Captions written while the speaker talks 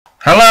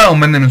Hello,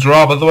 my name is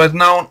Rob, otherwise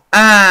known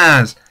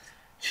as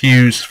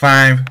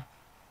Hughes5,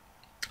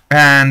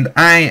 and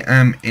I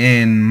am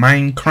in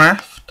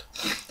Minecraft,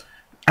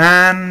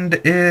 and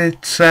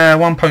it's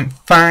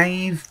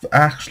 1.5,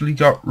 actually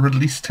got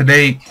released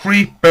today.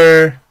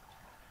 Creeper.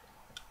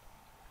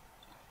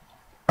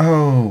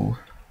 Oh.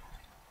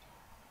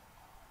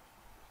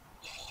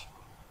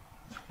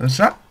 Is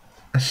that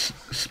a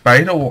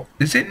spider?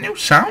 Is it new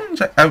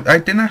sounds? I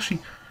didn't actually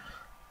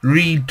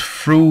read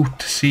through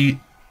to see.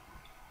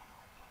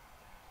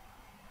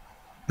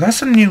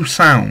 That's a new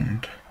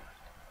sound.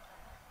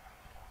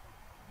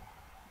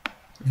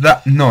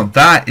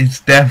 That is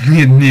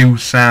definitely a new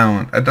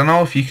sound. I don't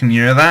know if you can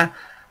hear that,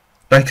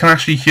 but I can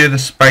actually hear the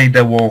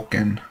spider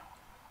walking.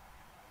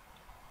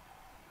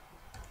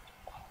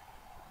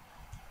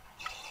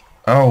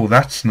 Oh,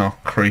 that's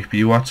not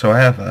creepy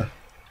whatsoever.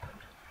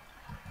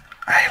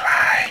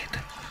 I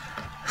lied.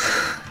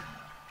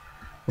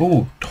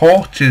 Oh,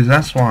 torches,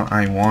 that's what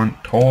I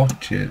want.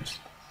 Torches.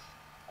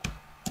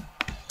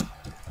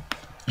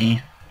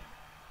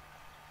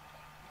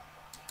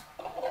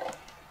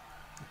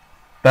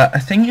 But I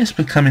think it's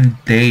becoming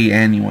day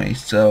anyway,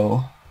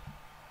 so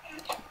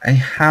I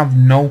have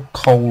no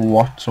coal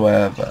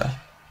whatsoever.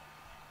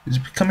 Is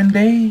it becoming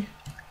day?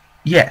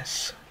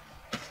 Yes.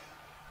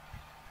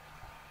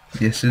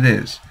 Yes, it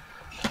is.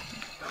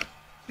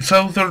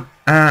 So the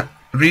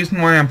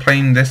reason why I'm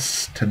playing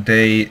this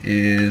today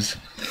is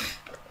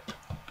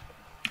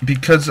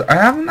because I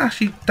haven't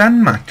actually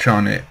done much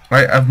on it.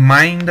 Like, I've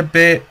mined a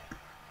bit.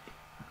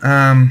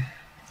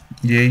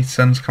 Yeah,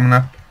 sun's coming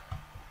up.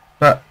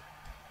 But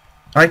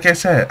like I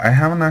said, I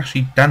haven't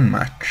actually done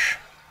much.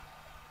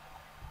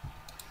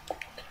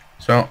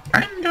 So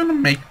I'm gonna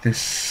make this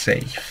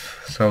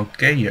safe. So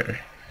gear.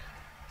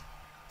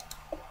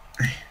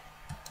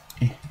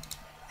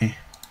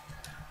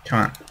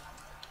 Come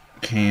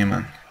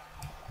on.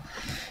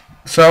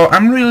 So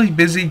I'm really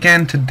busy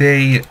again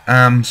today.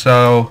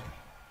 So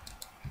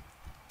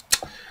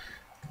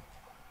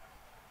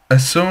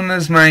as soon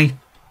as my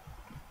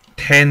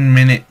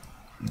 10-minute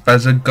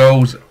buzzer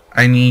goes,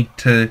 I need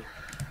to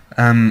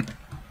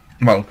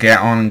well, get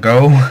on and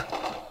go.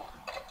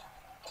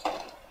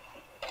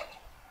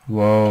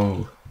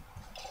 Whoa.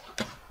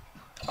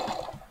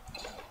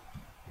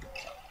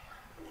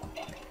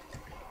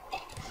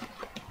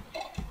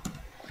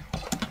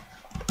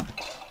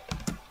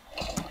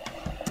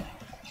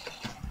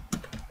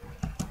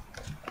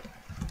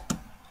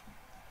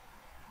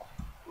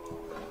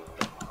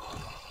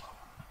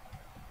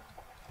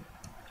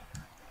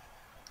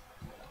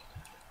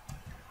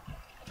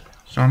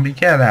 Zombie,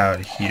 get out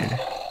of here.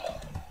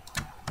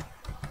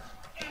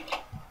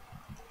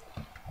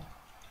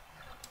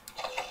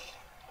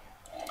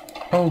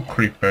 Oh,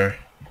 creeper.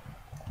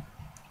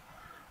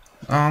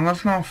 Oh,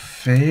 that's not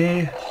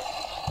fair.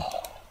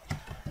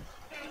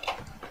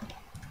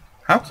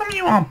 How come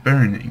you aren't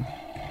burning?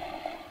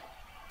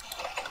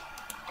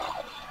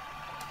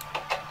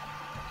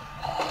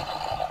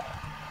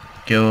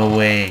 Go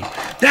away.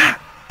 Ah!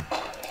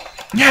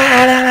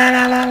 Yeah, la,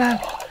 la, la, la, la.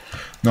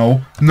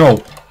 No,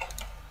 no.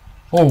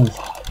 Oh.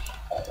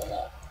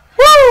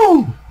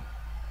 Woo!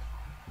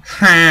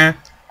 Ha.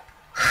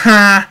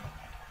 Ha.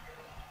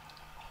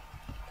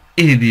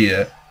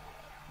 Idiot.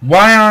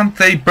 Why aren't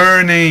they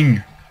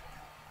burning?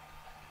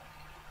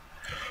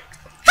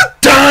 The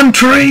damn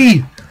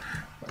tree!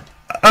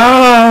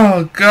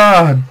 Oh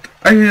god.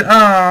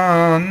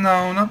 Oh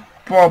no, not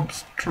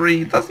Bob's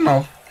tree. That's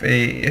not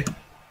fair.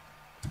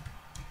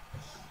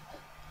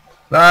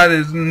 That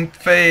isn't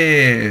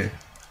fair.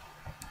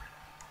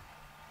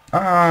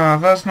 Ah,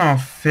 that's not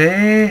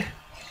fair.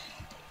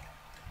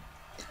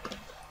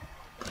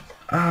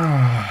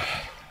 Ah.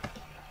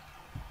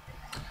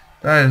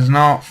 That is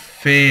not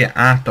fair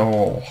at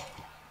all.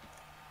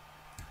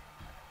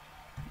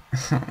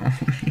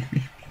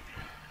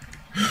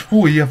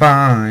 We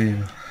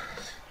survive.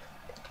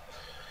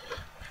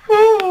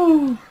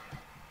 Woo!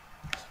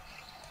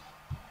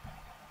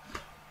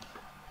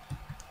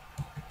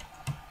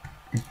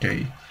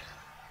 Okay.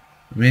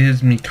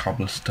 Where's me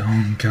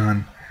cobblestone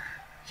gun?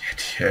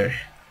 Get here.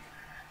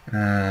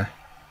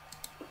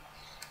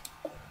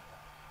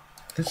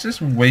 This is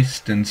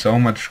wasting so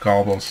much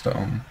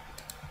cobblestone.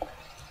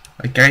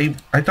 Like,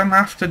 I don't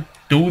have to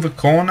do the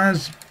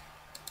corners,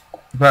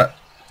 but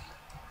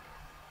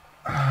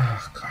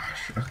oh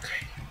gosh,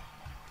 okay.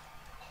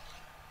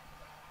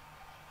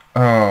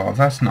 Oh,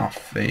 that's not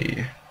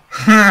fair.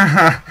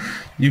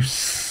 You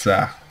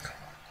suck.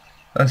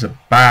 That's a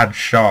bad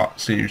shot,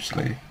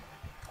 seriously.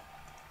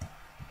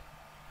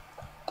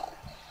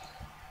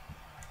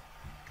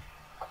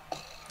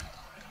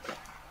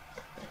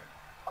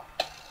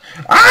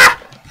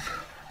 Ah!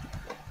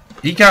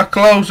 He got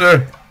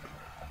closer.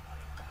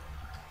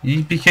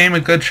 He became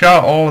a good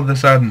shot all of a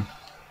sudden.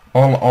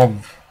 All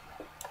of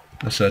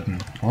a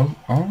sudden. All.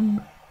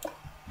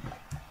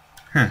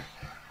 Huh.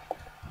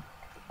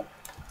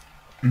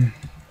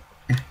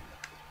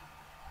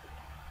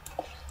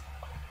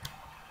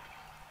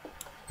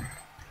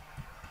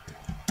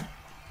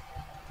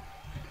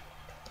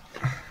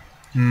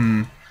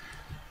 Hmm.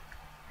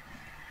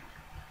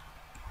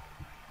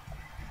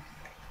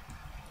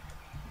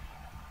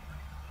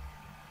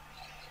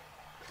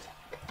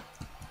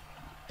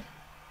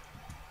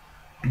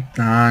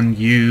 And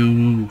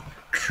you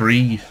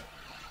tree.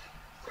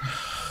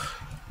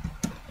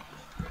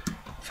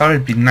 Thought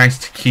it'd be nice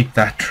to keep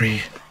that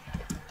tree,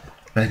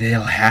 but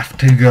it'll have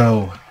to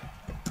go.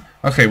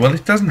 Okay, well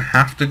it doesn't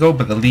have to go,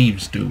 but the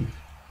leaves do.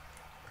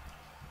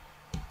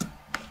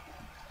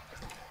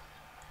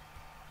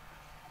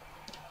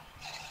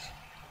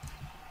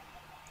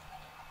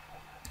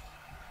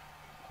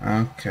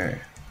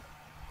 Okay.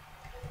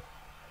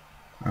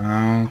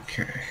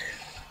 Okay.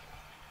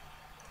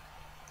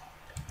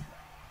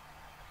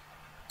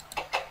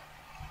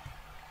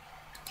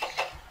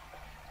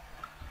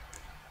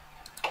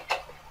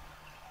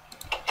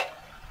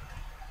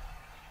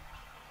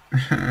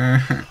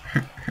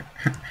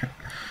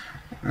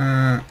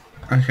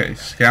 Okay,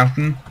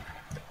 skeleton.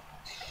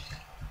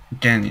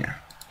 Genya.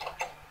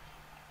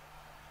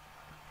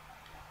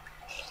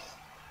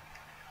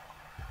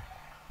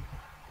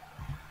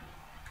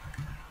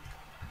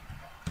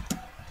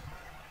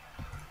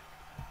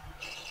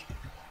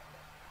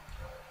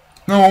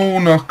 No,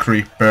 not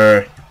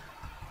creeper.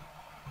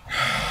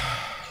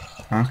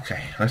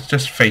 Okay, let's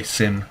just face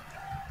him.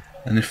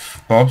 And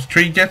if Bob's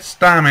tree gets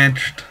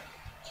damaged...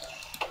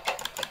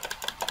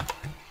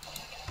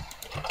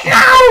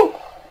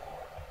 Ow!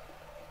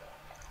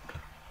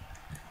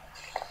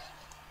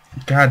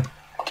 God.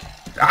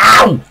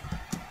 Ow!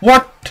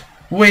 What?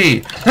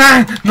 Wait.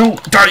 Ah! No!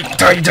 Die!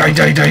 Die! Die!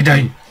 Die! Die!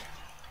 Die!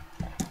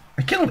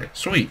 I killed it.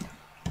 Sweet.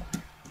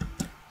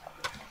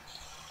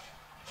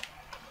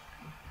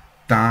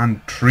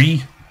 Darn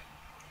tree.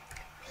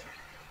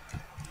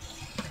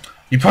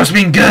 You supposed to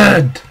be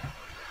good.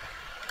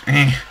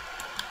 Eh.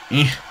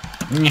 Eh.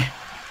 Eh.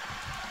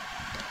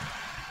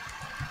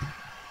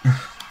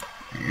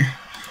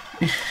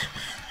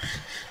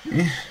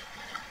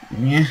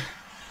 Yeah.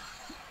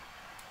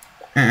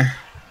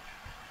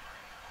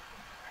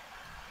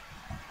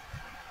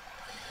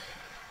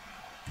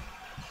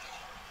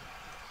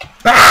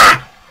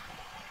 Ah!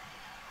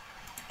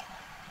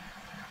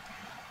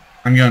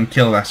 I'm going to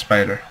kill that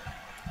spider.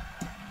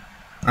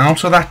 And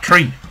also that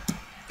tree.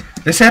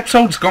 This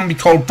episode's going to be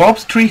called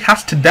Bob's Tree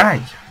Has to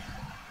Die.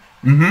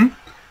 I'm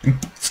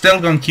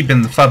still going to keep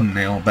in the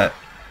thumbnail, but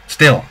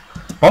still.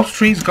 Bob's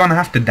tree's going to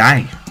have to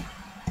die.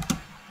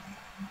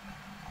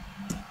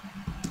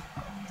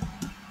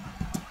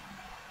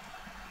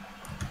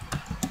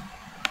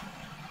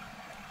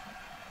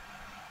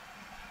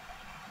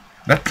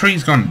 That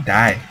tree's going to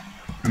die.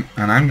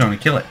 And I'm going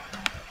to kill it.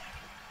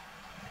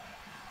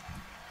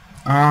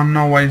 Oh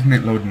no, why isn't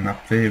it loading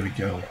up? There we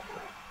go.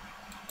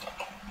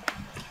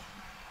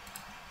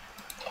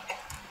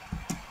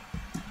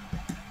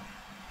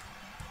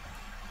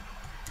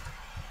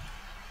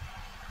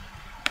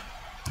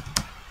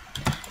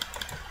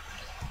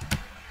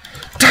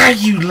 Die,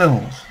 you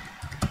little...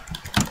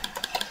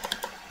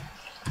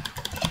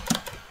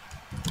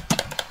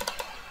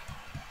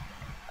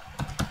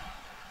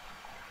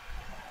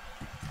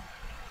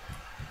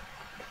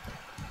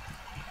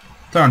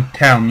 Don't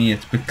tell me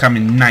it's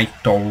becoming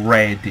night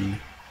already.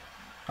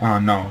 Oh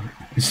no,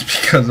 it's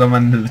because I'm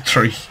under the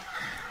tree.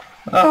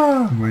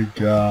 Oh my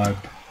god.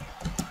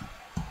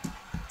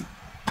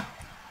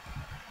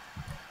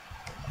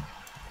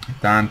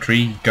 Darn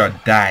tree, you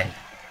gotta die.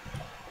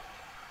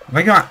 Have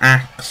I got an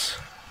axe?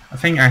 I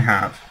think I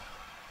have.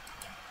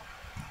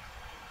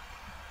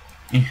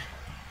 Eh.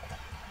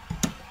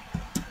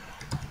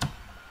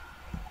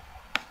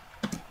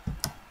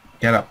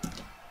 Get up.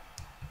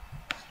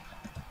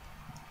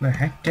 The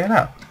heck? Get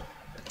up.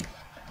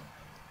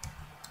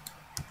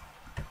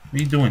 What are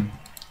you doing?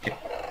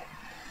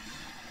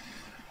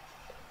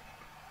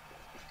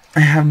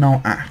 I have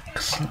no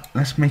axe.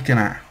 Let's make an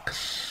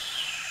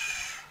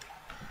axe.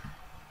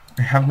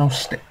 I have no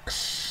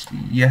sticks.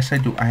 Yes, I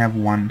do. I have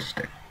one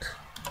stick.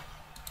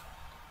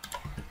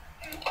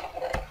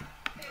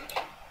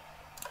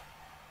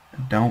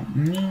 I don't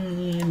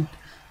need...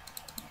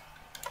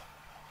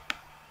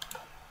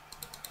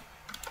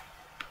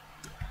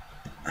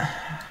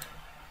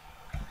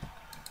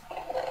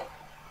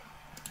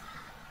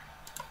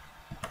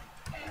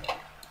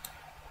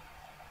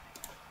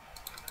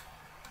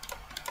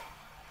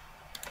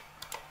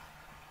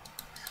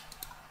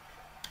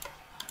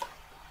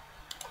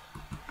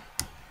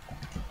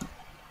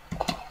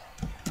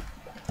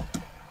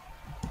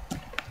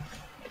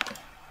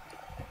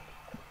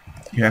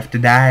 You have to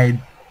die.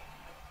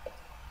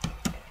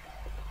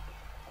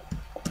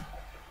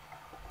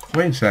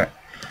 Wait a sec.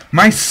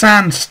 My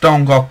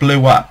sandstone got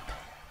blew up.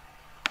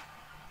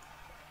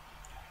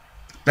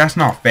 That's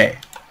not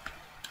fair.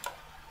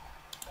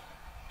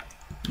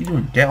 What are you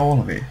doing? Get all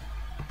of it.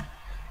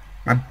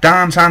 My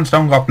damn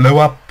sandstone got blew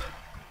up.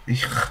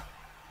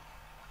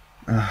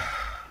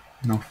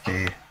 No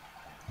fair.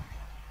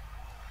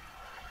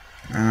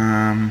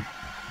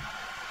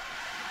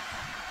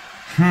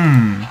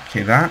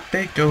 Okay, that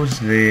bit goes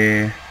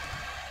there.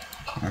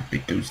 That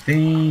bit goes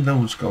there.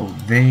 Those go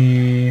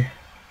there.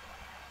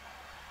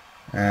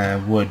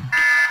 wood.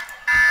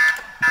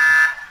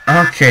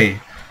 Okay,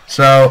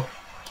 so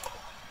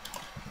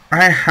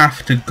I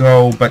have to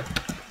go, but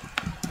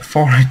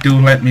before I do,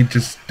 let me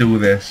just do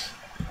this.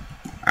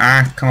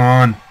 Ah, come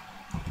on.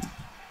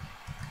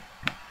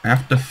 I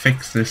have to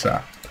fix this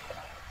up.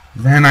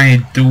 Then I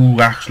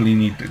do actually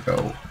need to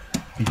go.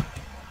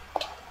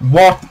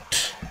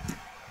 What?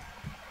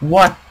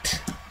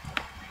 What?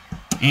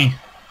 Eh.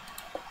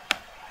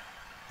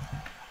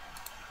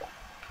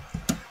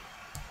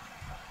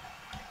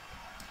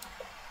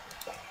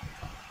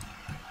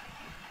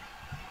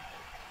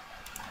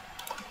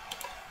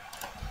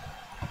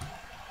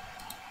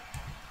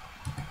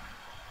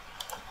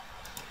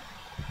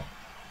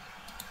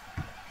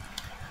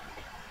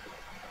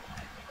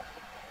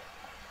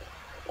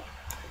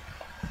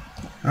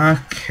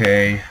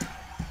 Okay.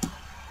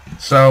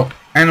 So,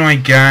 anyway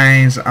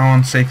guys, I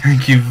want to say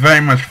thank you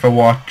very much for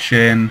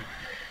watching.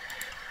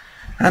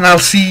 And I'll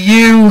see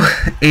you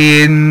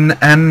in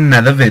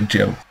another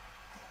video.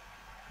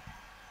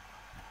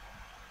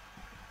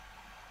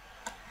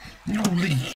 Holy